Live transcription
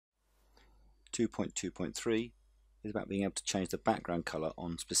2.2.3 is about being able to change the background color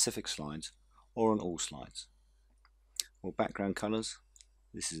on specific slides or on all slides. Well, background colors,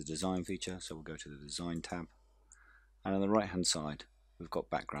 this is a design feature, so we'll go to the design tab, and on the right hand side we've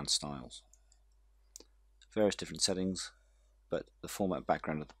got background styles. Various different settings, but the format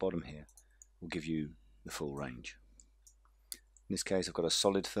background at the bottom here will give you the full range. In this case I've got a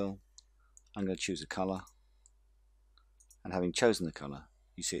solid fill. I'm going to choose a color, and having chosen the color,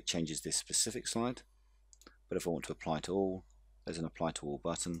 you see it changes this specific slide, but if I want to apply to all, there's an apply to all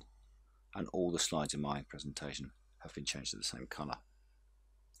button, and all the slides in my presentation have been changed to the same color.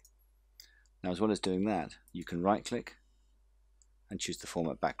 Now, as well as doing that, you can right click and choose the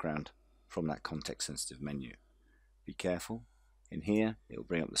format background from that context sensitive menu. Be careful, in here it will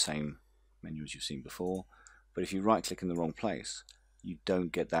bring up the same menu as you've seen before, but if you right click in the wrong place, you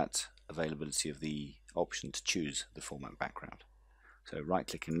don't get that availability of the option to choose the format background. So right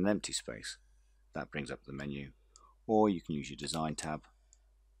click in an empty space, that brings up the menu, or you can use your design tab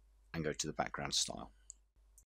and go to the background style.